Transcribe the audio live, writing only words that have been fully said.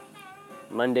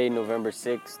Monday, November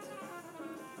 6th,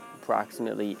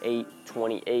 approximately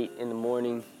 8:28 in the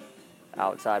morning,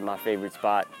 outside my favorite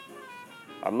spot.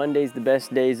 Are Mondays the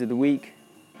best days of the week?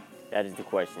 That is the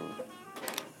question.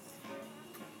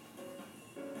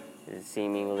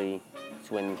 Seemingly,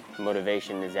 it's when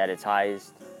motivation is at its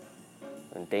highest,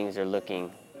 when things are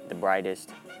looking the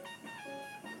brightest.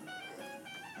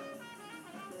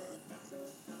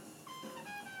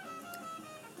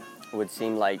 It would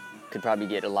seem like could probably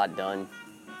get a lot done,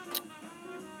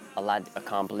 a lot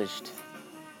accomplished,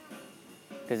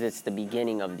 because it's the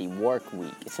beginning of the work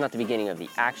week. It's not the beginning of the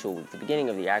actual week. The beginning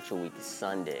of the actual week is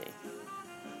Sunday.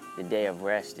 The day of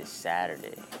rest is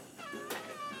Saturday.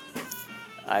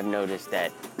 I've noticed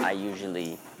that I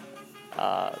usually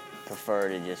prefer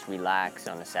to just relax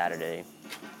on a Saturday,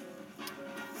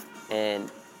 and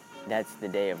that's the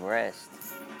day of rest.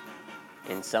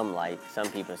 In some light, some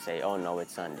people say, "Oh no,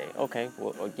 it's Sunday." Okay,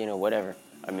 well, whatever.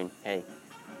 I mean, hey,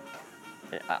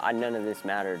 none of this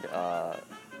mattered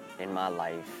in my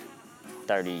life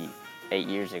 38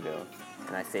 years ago,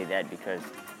 and I say that because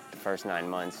the first 9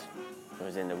 months I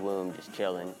was in the womb, just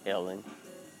chilling, illin',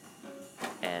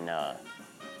 and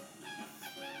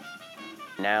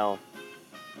now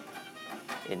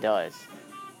it does.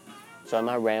 So am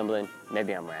I rambling?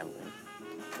 Maybe I'm rambling,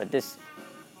 but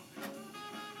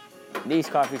these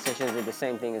coffee sessions are the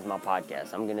same thing as my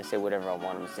podcast. I'm gonna say whatever I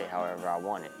want. I'm gonna say however I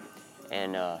want it,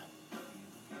 and I'm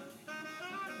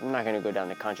not gonna go down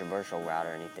the controversial route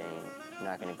or anything. I'm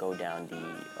not gonna go down the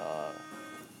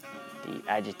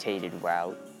agitated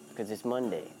route because it's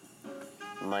Monday.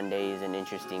 Monday is an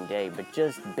interesting day, but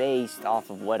just based off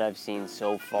of what I've seen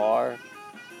so far,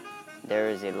 there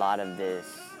is a lot of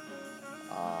this.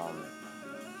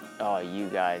 Oh, you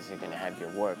guys are gonna have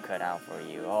your work cut out for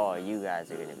you. Oh, you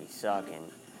guys are gonna be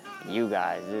sucking. You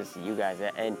guys this, you guys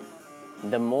that. And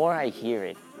the more I hear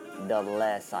it, the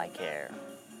less I care.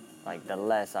 Like the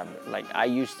less I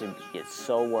used to get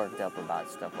so worked up about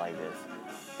stuff like this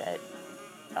that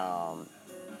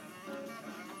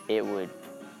it would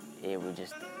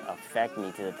just affect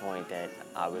me to the point that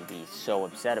I would be so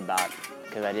upset about it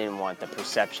because I didn't want the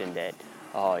perception that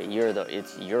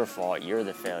it's your fault, you're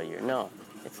the failure. No,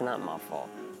 it's not my fault.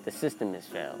 The system has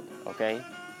failed, okay?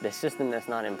 The system that's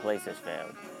not in place has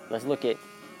failed. Let's look at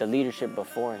the leadership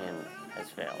before him has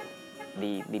failed.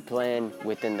 The plan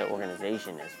within the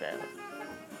organization has failed.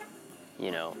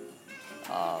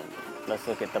 Let's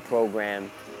look at the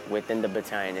program within the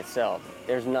battalion itself.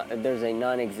 There's a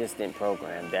non-existent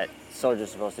program that soldiers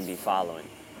are supposed to be following.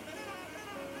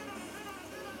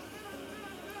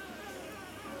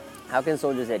 How can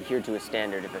soldiers adhere to a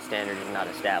standard if a standard is not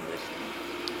established?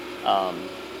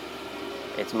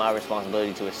 It's my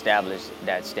responsibility to establish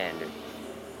that standard.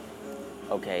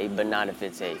 Okay, but not if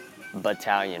it's a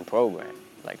battalion program.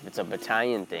 Like if it's a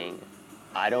battalion thing,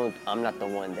 I'm not the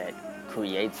one that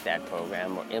creates that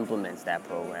program or implements that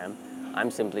program.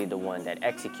 I'm simply the one that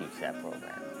executes that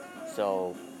program.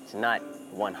 So it's not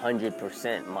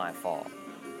 100% my fault,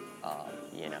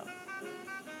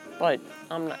 But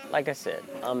I'm not, like I said,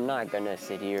 I'm not gonna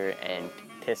sit here and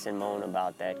piss and moan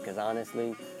about that because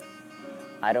honestly,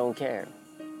 I don't care.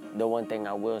 The one thing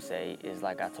I will say is,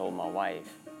 like I told my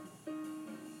wife,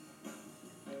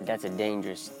 that's a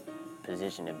dangerous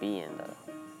position to be in,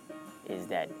 though, is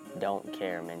that don't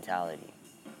care mentality.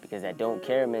 Because that don't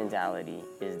care mentality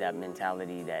is that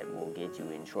mentality that will get you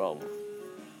in trouble.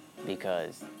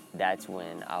 Because that's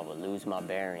when I will lose my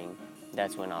bearing.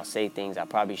 That's when I'll say things I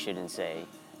probably shouldn't say.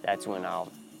 That's when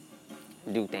I'll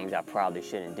do things I probably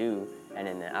shouldn't do. And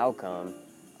in the outcome,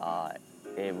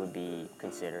 it would be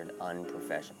considered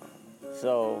unprofessional.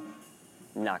 So,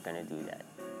 I'm not going to do that.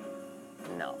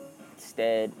 No.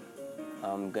 Instead,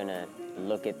 I'm going to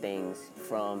look at things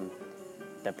from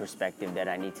the perspective that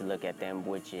I need to look at them,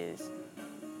 which is,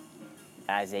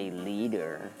 as a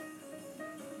leader,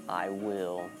 I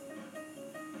will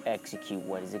execute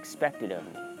what is expected of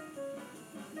me.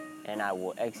 And I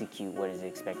will execute what is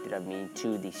expected of me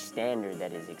to the standard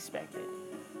that is expected.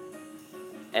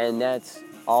 And that's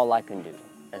all I can do.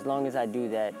 As long as I do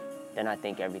that, then I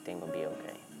think everything will be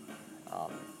okay.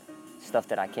 Stuff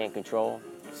that I can't control,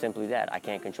 simply that. I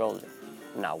can't control it.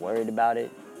 I'm not worried about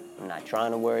it. I'm not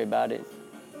trying to worry about it.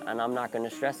 And I'm not going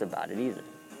to stress about it either.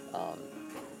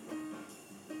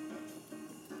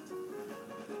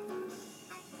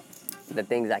 The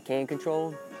things I can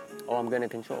control, I'm going to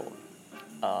control.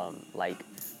 Like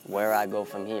where I go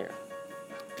from here.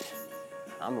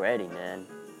 I'm ready, man.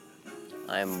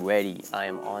 I am ready. I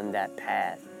am on that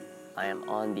path. I am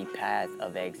on the path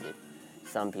of exit.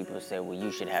 Some people say, well,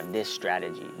 you should have this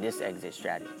strategy, this exit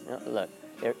strategy. No, look,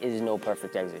 there is no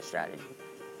perfect exit strategy.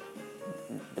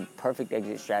 the perfect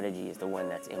exit strategy is the one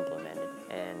that's implemented,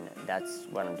 and that's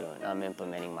what I'm doing. I'm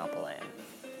implementing my plan,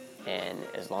 and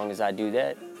as long as I do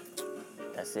that,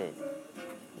 that's it.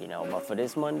 But for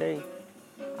this Monday,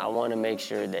 I want to make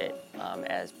sure that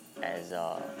as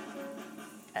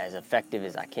as effective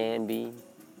as I can be,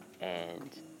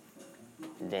 and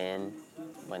then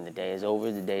when the day is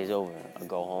over, the day is over. I'll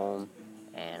go home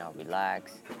and I'll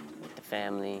relax with the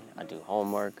family. I'll do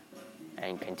homework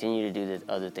and continue to do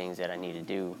the other things that I need to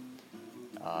do,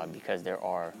 because there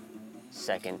are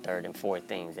second, third, and fourth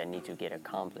things that need to get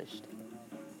accomplished.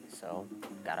 So,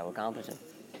 gotta accomplish them.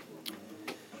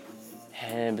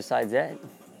 And besides that,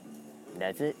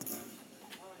 that's it.